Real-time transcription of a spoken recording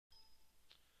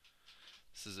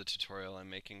This is a tutorial I'm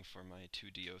making for my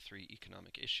 2DO3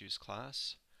 Economic Issues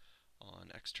class on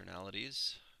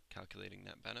externalities, calculating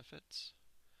net benefits.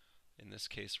 In this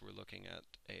case, we're looking at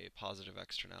a positive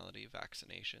externality,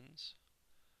 vaccinations.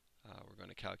 We're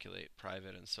going to calculate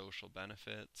private and social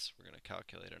benefits. We're going to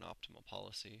calculate an optimal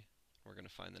policy. We're going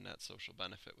to find the net social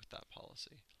benefit with that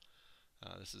policy.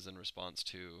 This is in response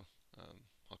to,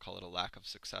 I'll call it a lack of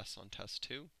success on test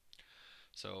 2.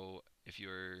 So if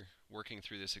you're working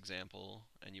through this example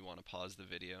and you want to pause the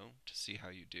video to see how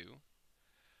you do,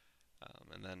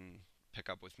 and then pick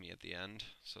up with me at the end,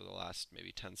 so the last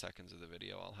maybe 10 seconds of the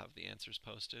video I'll have the answers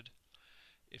posted.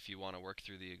 If you want to work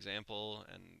through the example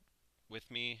and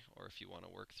with me, or if you want to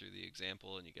work through the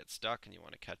example and you get stuck and you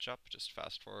want to catch up, just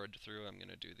fast forward through. I'm going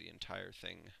to do the entire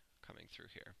thing coming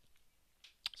through here.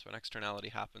 So an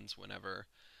externality happens whenever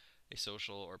a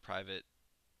social or private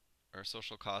or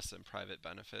social costs and private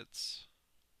benefits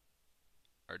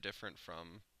are different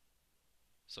from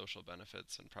social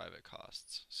benefits and private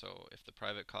costs. So if the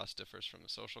private cost differs from the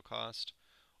social cost,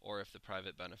 or if the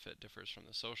private benefit differs from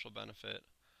the social benefit,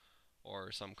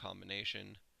 or some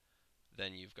combination,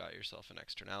 then you've got yourself an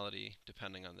externality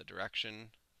depending on the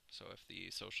direction. So if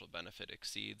the social benefit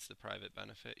exceeds the private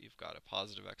benefit, you've got a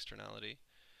positive externality.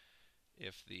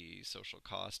 If the social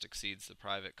cost exceeds the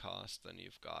private cost, then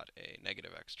you've got a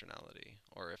negative externality.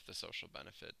 Or if the social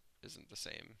benefit isn't the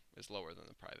same, is lower than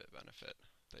the private benefit,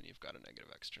 then you've got a negative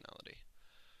externality.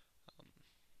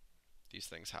 These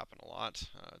things happen a lot.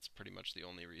 It's pretty much the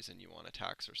only reason you want to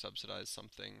tax or subsidize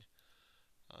something,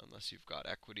 unless you've got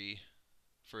equity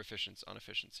for on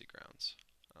efficiency grounds.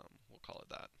 We'll call it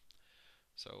that.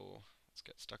 So let's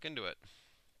get stuck into it.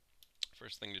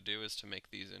 First thing to do is to make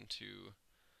these into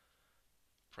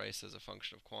price as a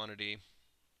function of quantity.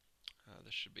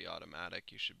 This should be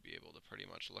automatic. You should be able to pretty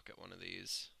much look at one of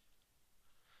these,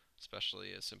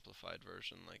 especially a simplified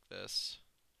version like this,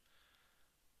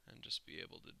 and just be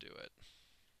able to do it.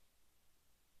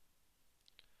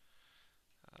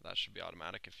 That should be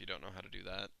automatic. If you don't know how to do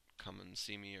that, come and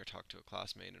see me or talk to a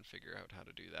classmate and figure out how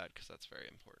to do that, because that's very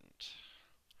important.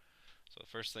 So the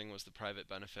first thing was the private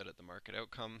benefit at the market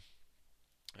outcome.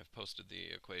 I've posted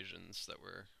the equations that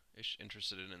we're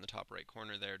interested in the top right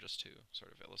corner there, just to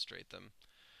sort of illustrate them.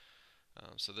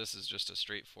 So this is just a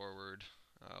straightforward,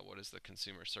 what is the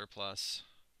consumer surplus,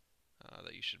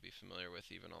 that you should be familiar with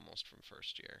even almost from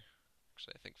first year.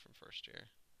 Actually, I think from first year.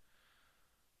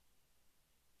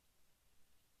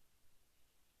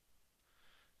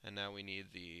 And now we need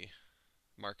the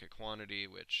market quantity,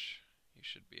 which you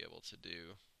should be able to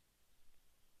do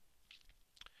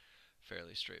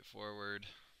fairly straightforward.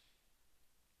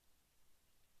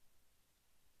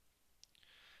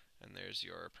 And there's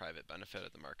your private benefit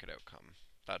at the market outcome.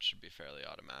 That should be fairly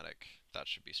automatic. That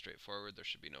should be straightforward. There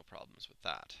should be no problems with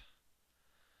that.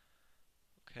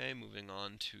 Okay, moving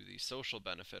on to the social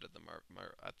benefit at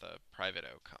the private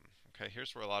outcome. Okay,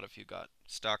 here's where a lot of you got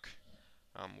stuck.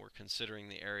 We're considering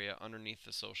the area underneath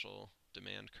the social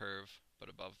demand curve, but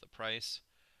above the price,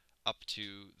 up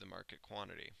to the market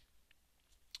quantity.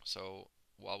 So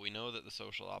while we know that the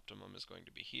social optimum is going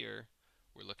to be here,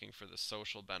 we're looking for the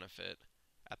social benefit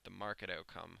at the market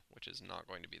outcome, which is not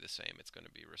going to be the same. It's going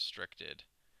to be restricted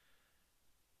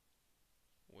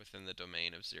within the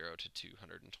domain of 0 to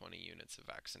 220 units of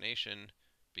vaccination,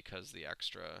 because the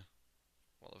extra,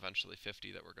 well, eventually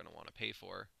 50 that we're going to want to pay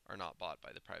for are not bought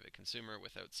by the private consumer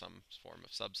without some form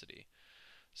of subsidy.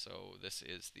 So this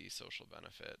is the social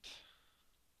benefit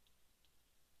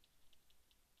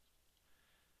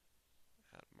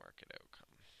at market outcome.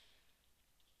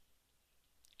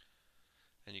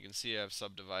 And you can see I've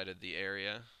subdivided the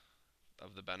area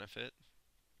of the benefit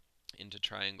into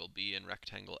triangle B and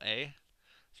rectangle A.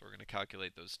 So we're going to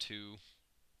calculate those two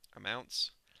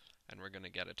amounts, and we're going to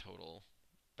get a total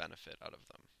benefit out of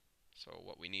them. So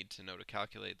what we need to know to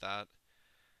calculate that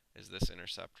is this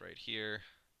intercept right here,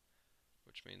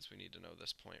 which means we need to know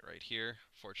this point right here.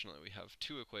 Fortunately, we have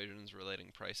two equations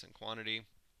relating price and quantity,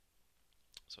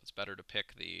 so it's better to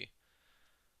pick the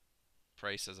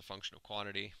price as a function of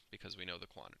quantity because we know the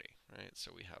quantity, right?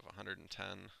 So we have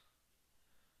 110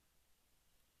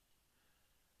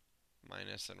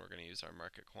 minus, and we're going to use our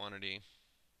market quantity.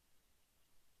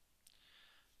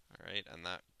 Alright, and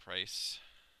that price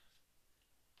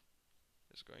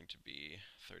is going to be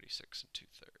 36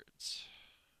 2/3.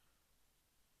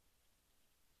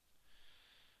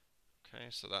 Okay,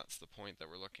 so that's the point that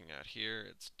we're looking at here.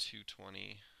 It's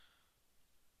 220,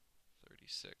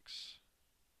 36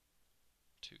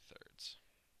 2/3.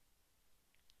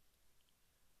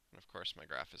 And of course my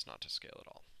graph is not to scale at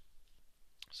all.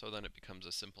 So then it becomes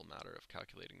a simple matter of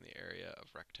calculating the area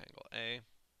of rectangle A.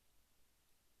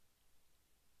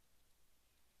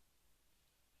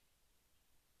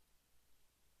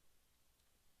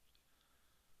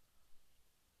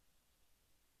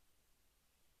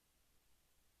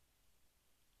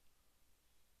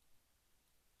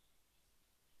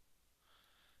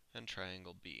 and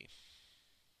triangle B.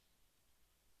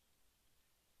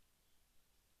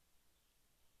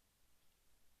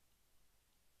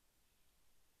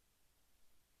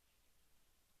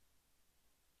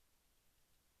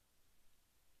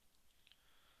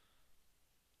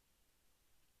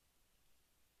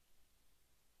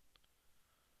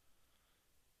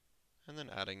 And then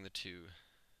adding the two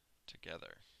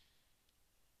together.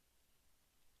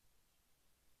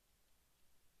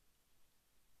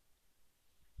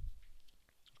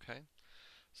 Okay,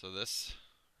 so this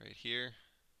right here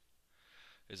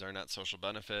is our net social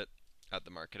benefit at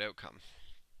the market outcome.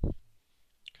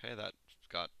 Okay, that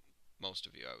got most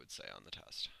of you, I would say, on the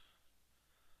test.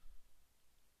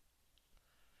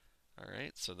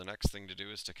 Alright, so the next thing to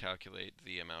do is to calculate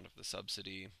the amount of the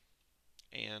subsidy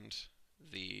and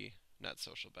the net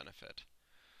social benefit.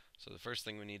 So the first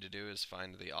thing we need to do is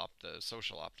find the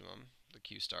social optimum, the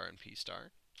Q star and P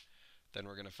star. Then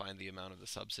we're going to find the amount of the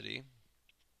subsidy,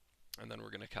 and then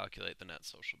we're going to calculate the net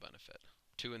social benefit.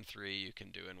 2 and 3 you can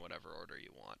do in whatever order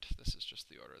you want. This is just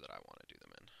the order that I want to do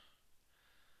them in.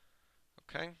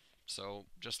 Okay, so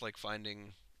just like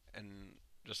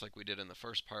just like we did in the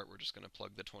first part, we're just going to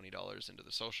plug the $20 into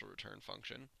the social return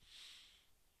function,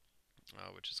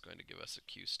 which is going to give us a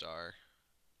Q star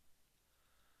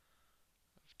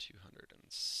of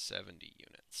 270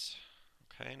 units.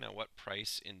 Okay, now what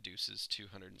price induces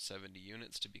 270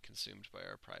 units to be consumed by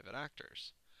our private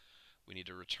actors? We need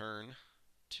to return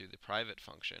to the private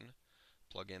function,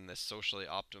 plug in this socially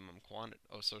optimal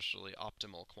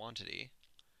quantity,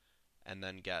 and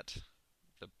then get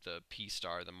the P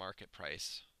star, the market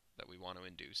price that we want to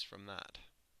induce from that.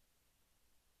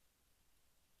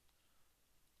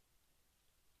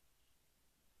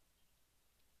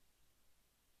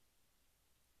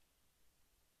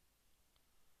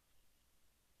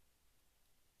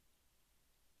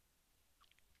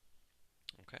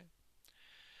 Okay,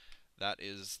 that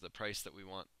is the price that we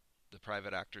want the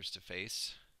private actors to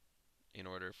face in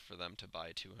order for them to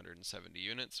buy 270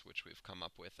 units, which we've come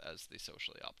up with as the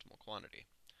socially optimal quantity.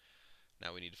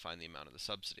 Now we need to find the amount of the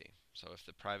subsidy. So if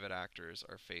the private actors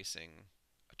are facing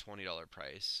a $20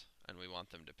 price and we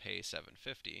want them to pay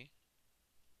 $7.50,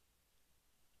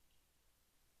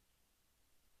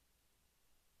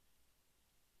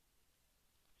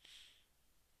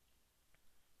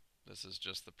 this is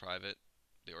just the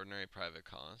ordinary private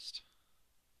cost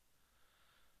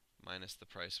minus the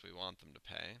price we want them to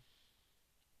pay.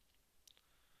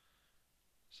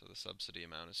 So the subsidy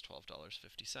amount is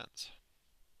 $12.50.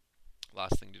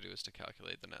 Last thing to do is to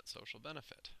calculate the net social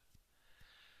benefit.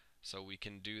 So we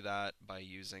can do that by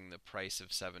using the price of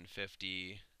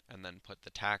 $7.50 and then put the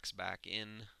tax back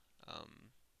in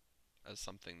as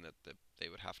something that they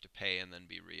would have to pay and then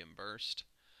be reimbursed.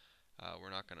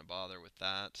 We're not going to bother with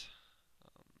that.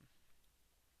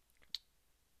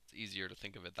 It's easier to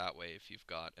think of it that way if you've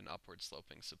got an upward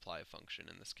sloping supply function.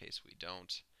 In this case, we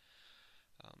don't.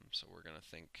 So we're going to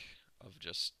think of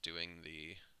just doing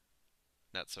the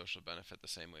net social benefit the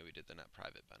same way we did the net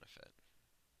private benefit.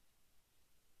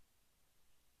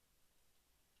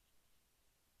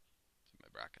 My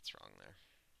bracket's wrong there.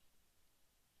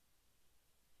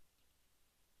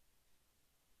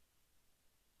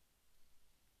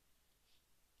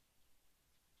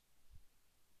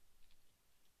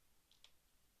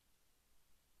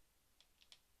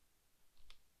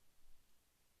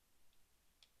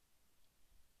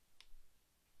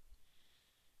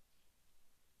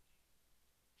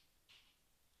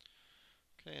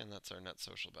 Okay, and that's our net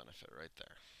social benefit right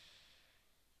there.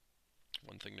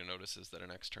 One thing to notice is that an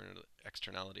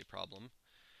externality problem,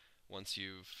 once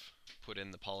you've put in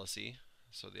the policy,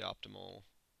 so the optimal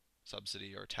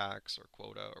subsidy or tax or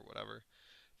quota or whatever,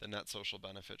 the net social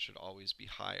benefit should always be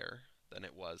higher than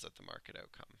it was at the market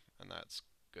outcome, and that's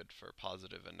good for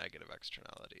positive and negative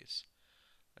externalities.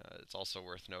 It's also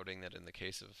worth noting that in the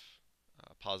case of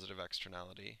positive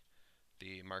externality,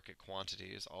 the market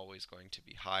quantity is always going to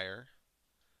be higher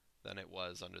than it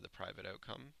was under the private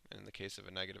outcome, and in the case of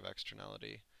a negative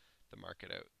externality, the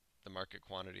market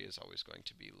quantity is always going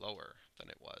to be lower than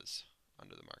it was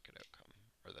under the market outcome,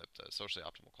 or the socially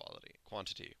optimal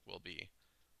quantity will be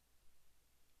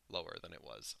lower than it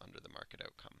was under the market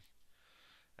outcome.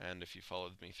 And if you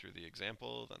followed me through the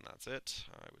example, then that's it.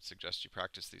 I would suggest you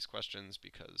practice these questions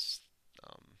because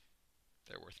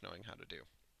they're worth knowing how to do.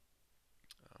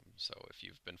 So if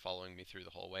you've been following me through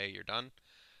the whole way, you're done.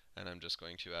 And I'm just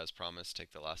going to, as promised,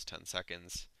 take the last 10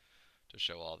 seconds to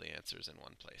show all the answers in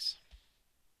one place.